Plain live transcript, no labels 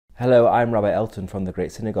Hello, I'm Rabbi Elton from the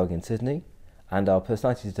Great Synagogue in Sydney, and our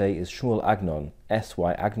personality today is Shmuel Agnon,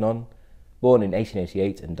 S.Y. Agnon, born in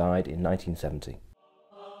 1888 and died in 1970.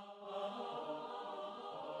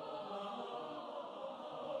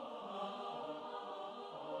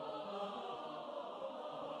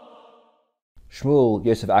 Shmuel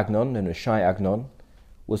Yosef Agnon, known as Shai Agnon,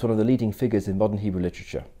 was one of the leading figures in modern Hebrew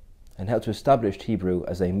literature and helped to establish Hebrew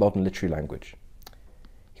as a modern literary language.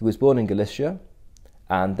 He was born in Galicia,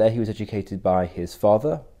 and there he was educated by his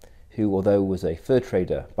father, who, although was a fur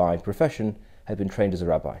trader by profession, had been trained as a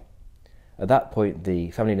rabbi. At that point,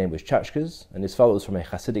 the family name was Chachkas, and his father was from a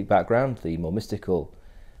Hasidic background, the more mystical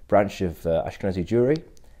branch of Ashkenazi Jewry,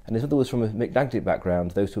 and his mother was from a Mignagdic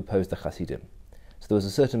background, those who opposed the Hasidim. So there was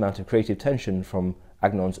a certain amount of creative tension from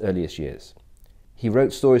Agnon's earliest years. He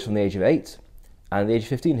wrote stories from the age of 8, and at the age of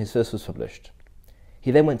 15 his first was published.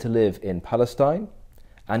 He then went to live in Palestine,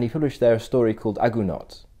 and he published there a story called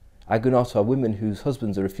Agunot. Agunot are women whose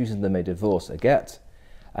husbands are refusing them a divorce, a get,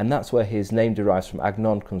 and that's where his name derives from.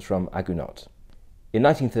 Agnon comes from Agunot. In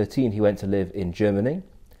 1913 he went to live in Germany,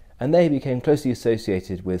 and there he became closely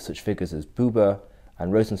associated with such figures as Buber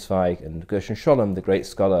and Rosenzweig and Gershon Scholem, the great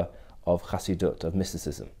scholar of Chassidut, of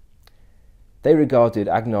mysticism. They regarded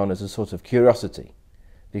Agnon as a sort of curiosity,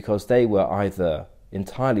 because they were either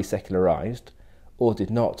entirely secularized or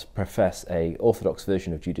did not profess an orthodox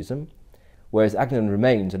version of Judaism, whereas Agnon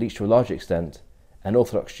remained, at least to a large extent, an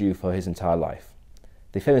Orthodox Jew for his entire life.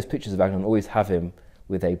 The famous pictures of Agnon always have him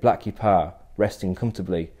with a black kippah resting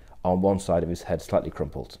comfortably on one side of his head, slightly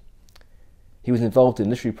crumpled. He was involved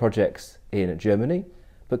in literary projects in Germany,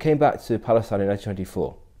 but came back to Palestine in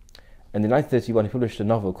 1924. And in 1931 he published a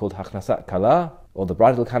novel called Hachnasat Kala, or The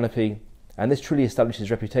Bridal Canopy, and this truly established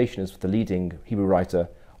his reputation as the leading Hebrew writer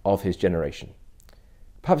of his generation.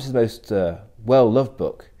 Perhaps his most well-loved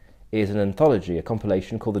book is an anthology, a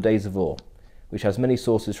compilation called The Days of Awe, which has many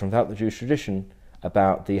sources from throughout the Jewish tradition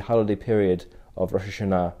about the holiday period of Rosh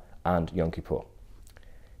Hashanah and Yom Kippur.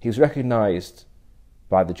 He was recognized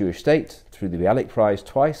by the Jewish state through the Bialik Prize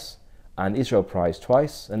twice and Israel Prize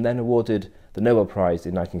twice, and then awarded the Nobel Prize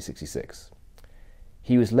in 1966.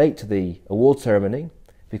 He was late to the award ceremony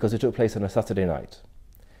because it took place on a Saturday night,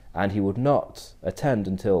 and he would not attend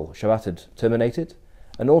until Shabbat had terminated,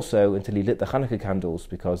 and also until he lit the Hanukkah candles,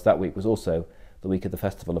 because that week was also the week of the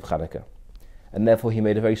festival of Hanukkah. And therefore he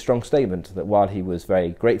made a very strong statement that while he was very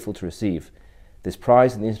grateful to receive this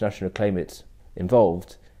prize and the international acclaim it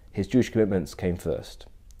involved, his Jewish commitments came first.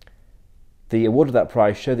 The award of that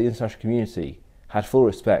prize showed the international community had full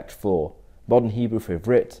respect for modern Hebrew, for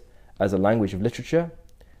Ivrit, as a language of literature,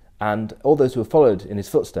 and all those who have followed in his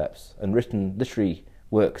footsteps and written literary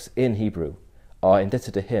works in Hebrew are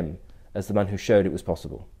indebted to him as the man who showed it was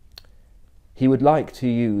possible. He would like to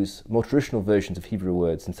use more traditional versions of Hebrew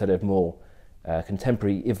words instead of more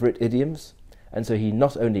contemporary Ivrit idioms, and so he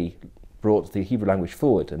not only brought the Hebrew language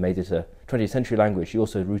forward and made it a 20th century language, he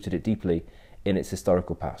also rooted it deeply in its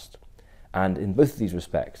historical past. And in both of these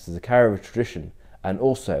respects, as a carrier of tradition and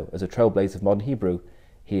also as a trailblazer of modern Hebrew,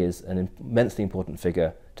 he is an immensely important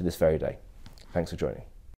figure to this very day. Thanks for joining.